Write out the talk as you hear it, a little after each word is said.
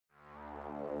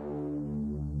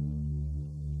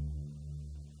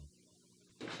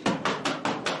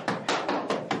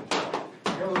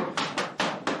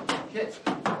catch.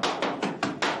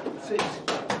 6,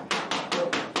 go,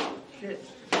 catch,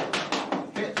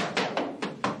 catch,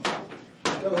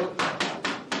 double hook.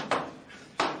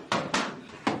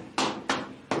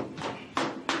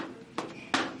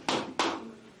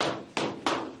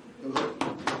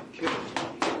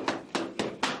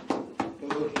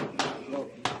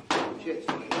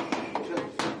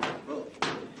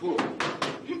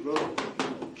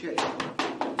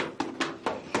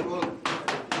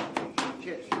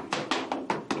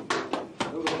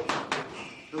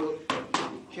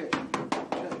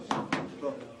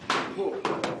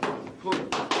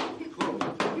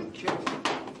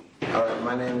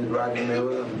 My name is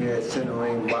Mayweather. I'm here at Center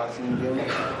Ring Boxing Gym.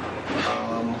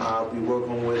 I'll be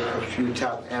working with a few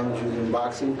top amateurs in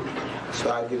boxing,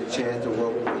 so I get a chance to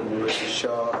work with Mr.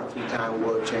 Shaw, a 2-time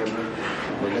world champion,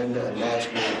 Melinda, a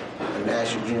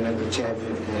national junior level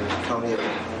champion, and Tony,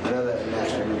 another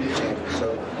national level champion.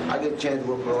 So I get a chance to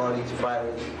work with all these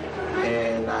fighters,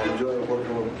 and I enjoy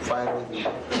working with fighters, and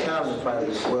talented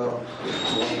fighters as well.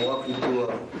 So I'm walking through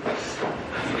a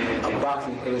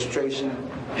boxing illustration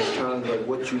in terms of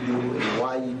what you do and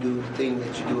why you do the things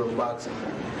that you do in boxing.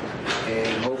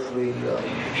 And hopefully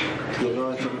you'll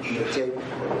learn something from the tape,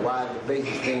 why the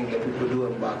basic things that people do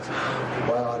in boxing,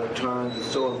 why all the turns are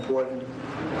so important,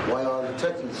 why all the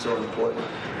touching is so important,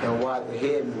 and why the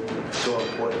head movement is so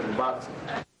important in boxing.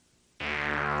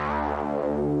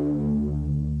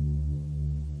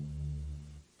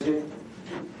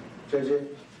 Touch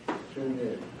it, turn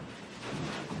it,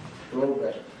 roll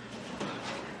back,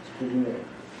 squeeze it,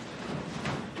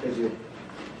 touch it,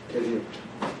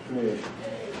 turn it,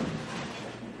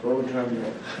 roll, turn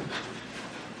it,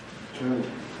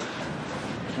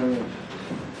 turn it,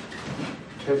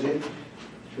 touch it,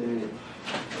 turn it,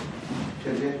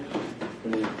 touch it,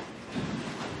 turn it,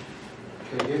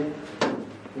 touch it,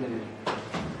 turn it,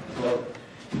 roll,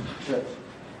 touch,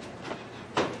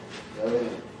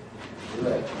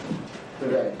 relax,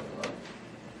 relax.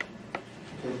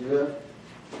 Take it up,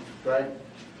 right,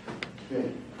 spin.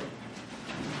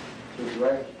 Take it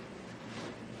right,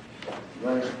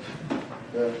 right,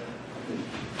 left, spin.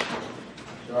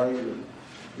 So all you do.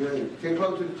 Good. Get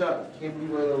close to the top. Can't be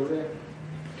right over there.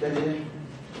 Catch it,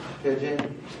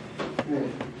 spin.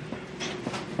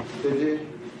 Catch it.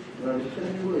 Right, turn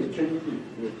your waist, turn your feet.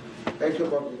 Good. Back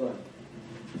up off the ground.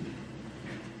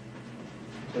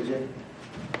 Catch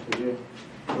it.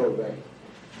 Go back.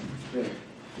 Spin.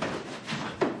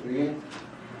 Again.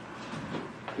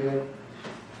 Good.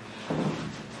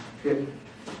 Good.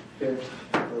 Good.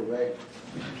 Go back.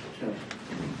 Turn.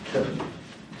 Touch.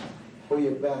 Hold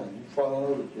your balance. You fall all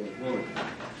over the place. Move.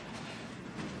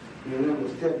 You remember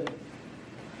stepping.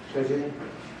 Touch it.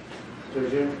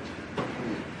 Touch it.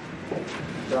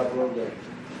 Drop, roll back.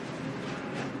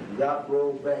 Drop,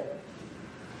 roll back.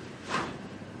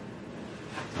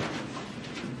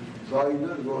 So all you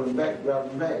do is go in the back, drop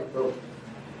them back, go.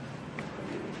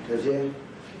 Touch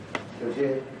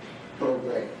it, pull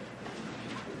back.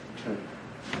 Turn.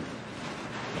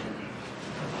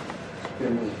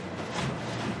 Spin me.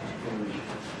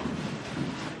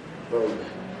 Roll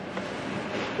back.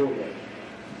 Pull back.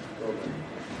 Go back.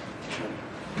 Turn.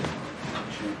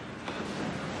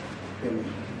 Spin me.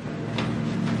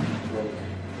 Roll back.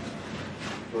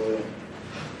 Pull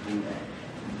back.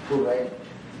 Pull back.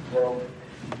 Roll.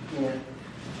 In,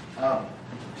 out,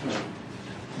 turn,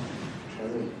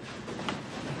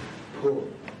 pull,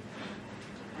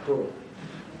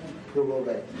 go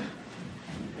back,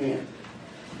 in,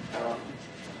 out,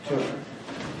 turn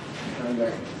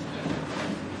back,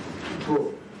 pull,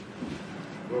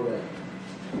 go back,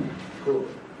 pull,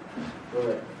 go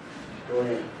back, go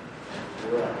in,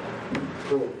 go out,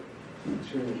 pull,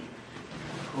 turn,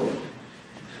 pull,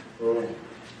 go in,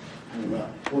 and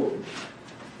out, pull,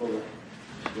 go back.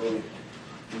 Go in,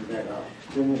 move back out.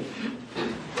 Go move.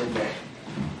 Go back.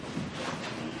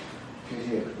 Get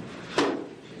here.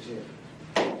 Get here.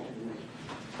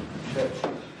 Touch.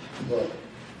 Go.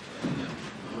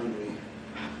 100.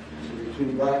 So between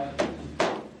the back,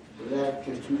 the left,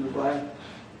 get to the back.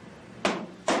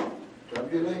 Drop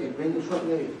your leg. Bring the front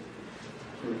leg.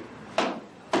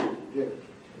 Good.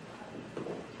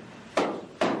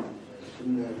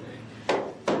 From there.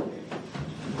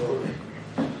 Go back.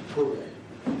 Pull back.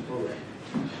 Pull back.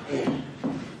 In.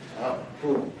 Out.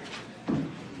 Pull.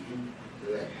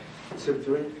 Relax. Sit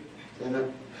through. Stand up.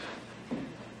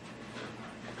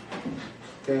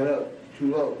 Stand up. Too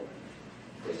low.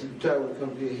 That's the top when it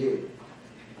comes to your head.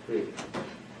 3.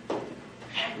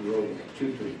 Roll back.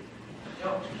 2, 3.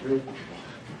 2,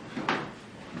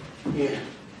 3. In.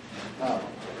 Out.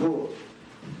 Pull.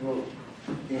 Roll.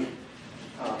 In.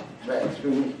 Out. Back.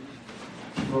 Spin me.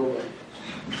 Roll back.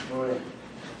 Roll back.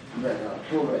 Back out.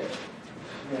 Pull back.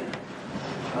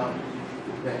 Yeah. Out.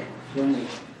 Back. Swing it.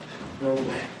 Roll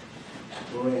back.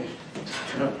 Go in.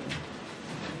 Turn.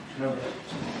 Turn back.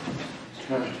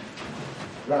 Turn.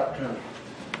 Drop turn.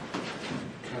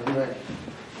 Turn back.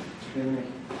 Spin me.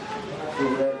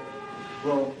 Pull back.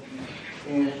 Roll.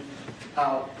 In.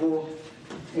 Out. Pull.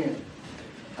 In.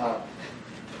 Out.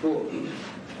 Pull.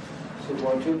 So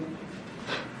 1, 2.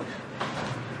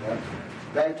 Yeah.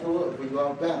 Back to it. We go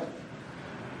out back.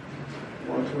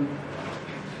 1, 2.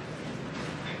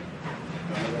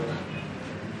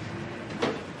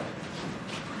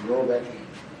 Roll back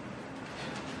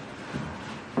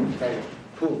in. Back.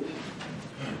 Pull.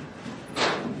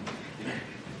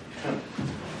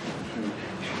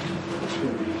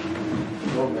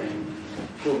 Roll back.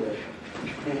 Pull back.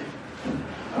 In.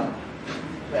 Out.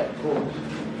 Back. Pull.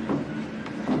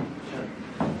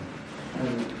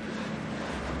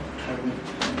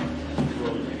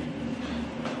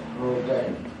 Roll back.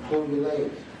 Pull your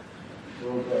legs.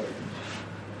 Roll back.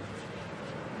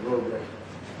 Roll back.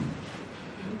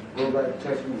 Roll back.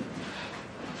 Touch me.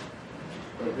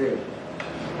 Right there.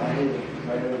 Right here.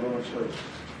 Right here on the shoulder.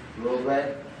 Roll back.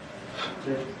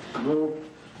 Touch. Roll.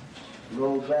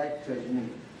 Roll back. Touch me.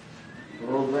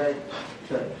 Roll back.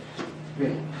 Touch.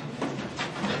 Spin.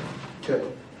 Touch.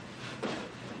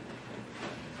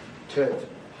 Touch.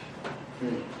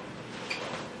 Spin.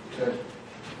 Touch.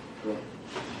 Go.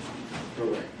 Go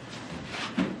back.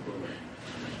 Go back.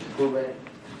 Go back.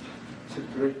 6,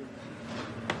 3.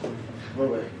 Go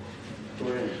back. Go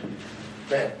in.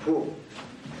 Back. Pull.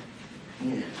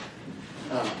 In.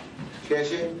 Out.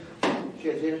 Catch it. Catch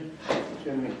it.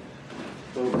 Turn me.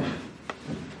 Go back.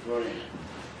 Go in.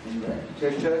 And back.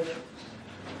 Take touch.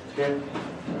 Catch.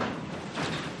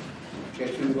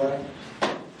 Catch to the body.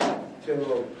 Tip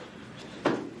over.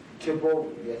 Tip over.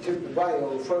 Yeah, tip the body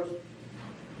over first.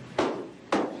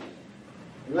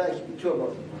 Relax, you two of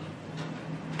them.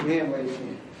 Your hand right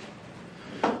in.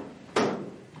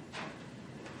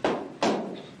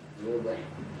 Roll back.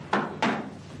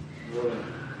 Roll back.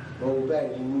 Roll back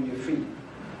and move your feet.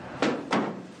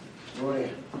 Roll in.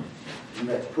 And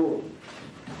back. Pull.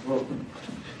 Roll.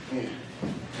 In.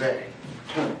 Back.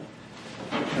 Turn.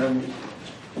 Turn.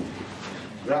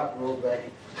 Drop. Roll back.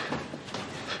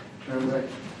 Turn back.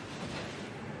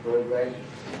 Roll back.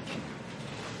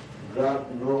 Drop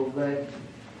and roll back.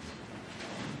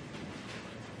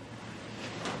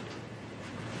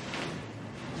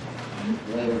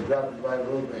 And drop it by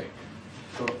roll back.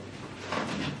 Go.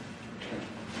 Turn.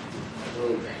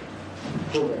 Roll back.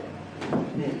 Pull back.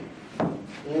 In.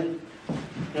 In.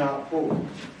 Now pull.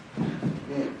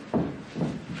 In.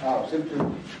 Out. Simply.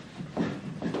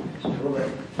 Roll back.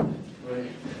 Ready.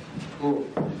 Pull.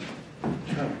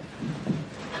 Turn.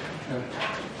 Turn.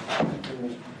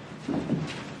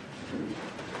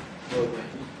 Roll back.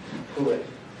 Pull back.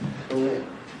 Pull in.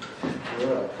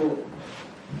 Roll out. Pull.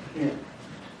 In.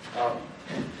 Out.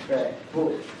 Back.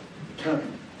 Pull. Turn.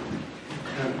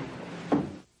 Turn.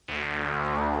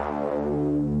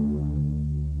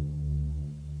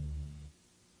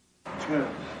 Turn.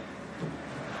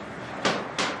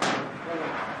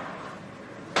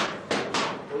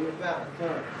 Pull your back.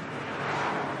 Turn.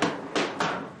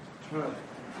 Turn.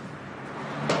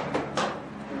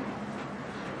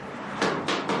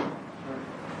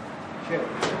 Kick.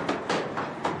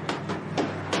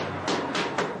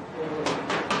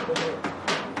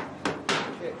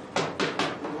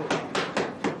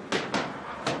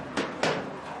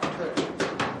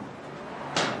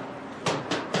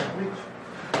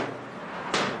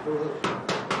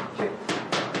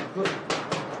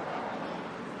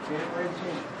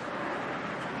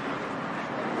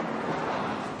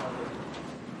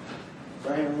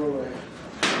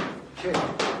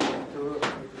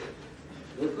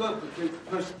 Look up,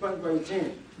 push the button by your chin.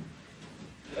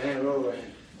 And roll right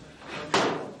hand.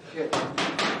 Kick.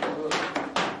 Look.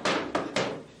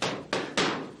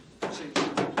 See.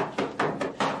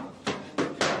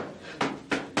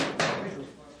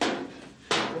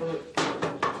 Look.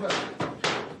 Touch.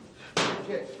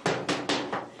 Kick.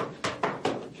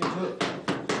 Kick hook.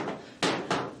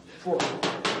 4.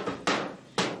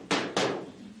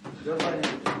 Jump right hand.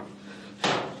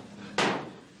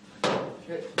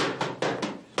 Kick.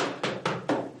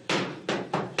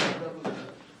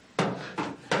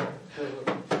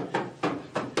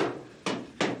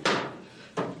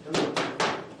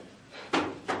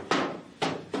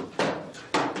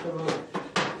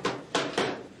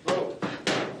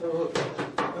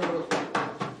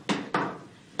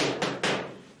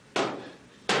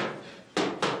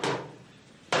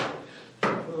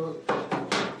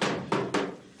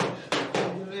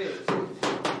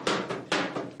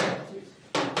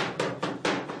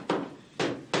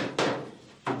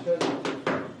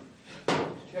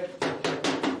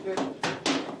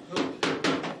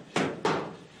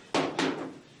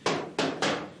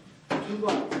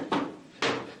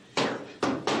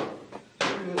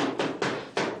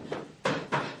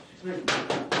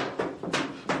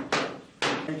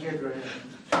 Kick right here.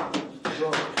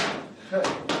 Go. Cut.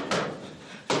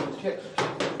 Kick.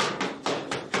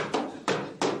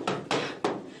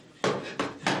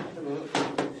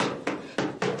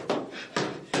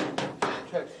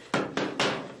 Check.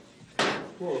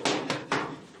 Pull.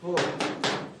 Pull.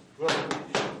 Run.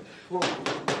 Pull.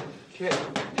 Kick.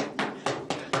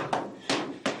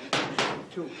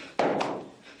 2.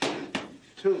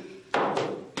 2.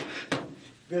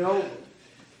 Bend over.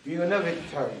 You will never hit the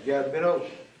target. You gotta bend over.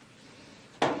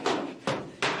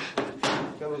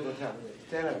 Double on top of it.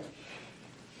 Stand up.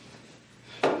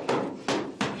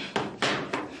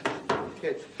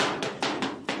 Kick.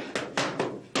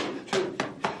 2.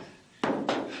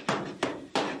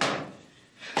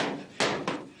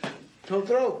 Don't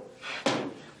throw.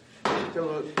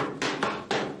 Double.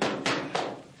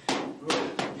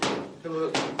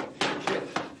 Double. Kick.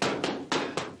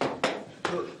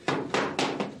 Look.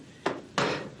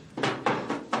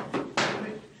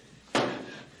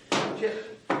 Kick.